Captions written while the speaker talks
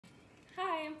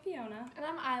I'm Fiona. And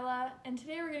I'm Isla, and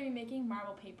today we're going to be making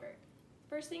marble paper.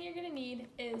 First thing you're going to need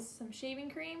is some shaving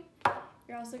cream.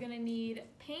 You're also going to need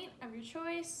paint of your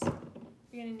choice.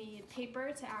 You're going to need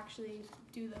paper to actually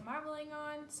do the marbling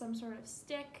on, some sort of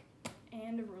stick,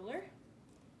 And a ruler.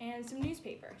 And some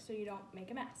newspaper so you don't make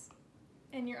a mess.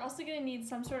 and you're also going to need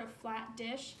some sort of flat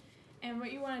dish. And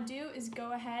what you want to do is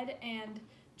go ahead and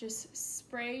just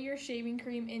spray your shaving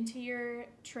cream into your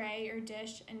tray or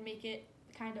dish and make it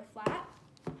kind of flat.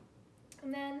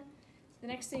 And then the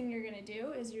next thing you're going to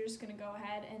do is you're just going to go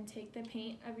ahead and take the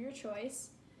paint of your choice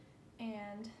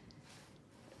and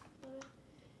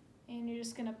you're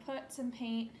just going to put some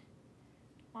paint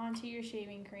onto your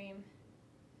shaving cream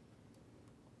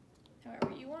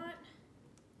however you want.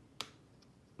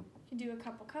 You can do a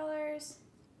couple colors.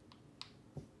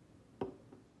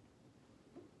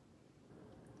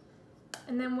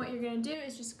 And then what you're going to do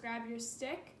is just grab your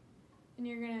stick and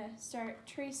you're going to start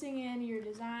tracing in your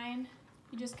design.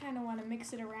 You just kind of want to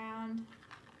mix it around,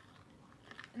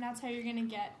 and that's how you're going to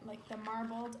get like the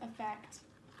marbled effect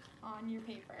on your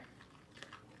paper.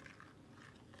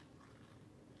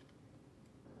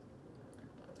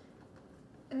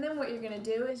 And then what you're going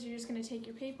to do is you're just going to take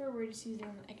your paper, we're just using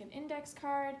like an index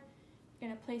card, you're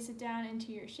going to place it down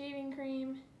into your shaving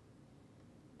cream,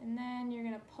 and then you're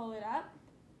going to pull it up.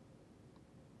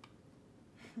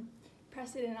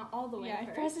 Press it in all the way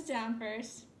first. Press it down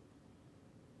first.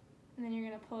 And then you're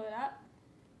going to pull it up.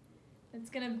 It's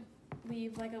going to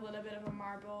leave like a little bit of a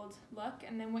marbled look.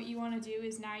 And then what you want to do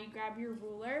is now you grab your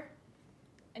ruler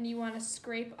and you want to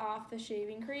scrape off the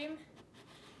shaving cream.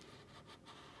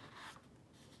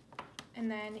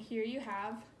 And then here you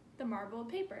have the marbled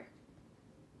paper,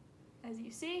 as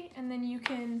you see. And then you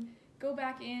can go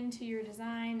back into your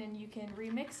design and you can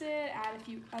remix it, add a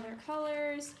few other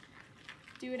colors,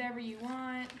 do whatever you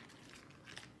want.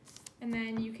 And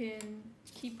then you can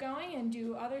keep going and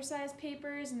do other size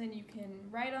papers, and then you can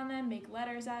write on them, make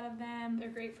letters out of them. They're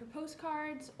great for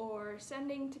postcards or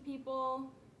sending to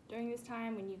people during this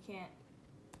time when you can't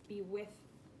be with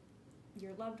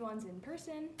your loved ones in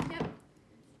person. Yep.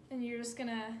 And you're just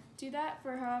gonna do that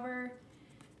for however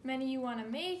many you want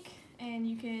to make, and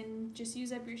you can just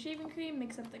use up your shaving cream,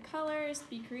 mix up the colors,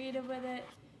 be creative with it,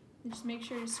 and just make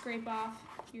sure to scrape off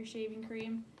your shaving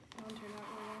cream. That one turned out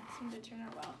really well. Seemed to turn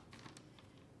out well.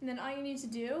 And then all you need to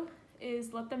do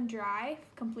is let them dry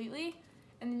completely,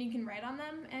 and then you can write on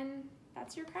them, and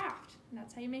that's your craft. And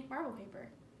that's how you make marble paper.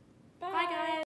 Bye guys!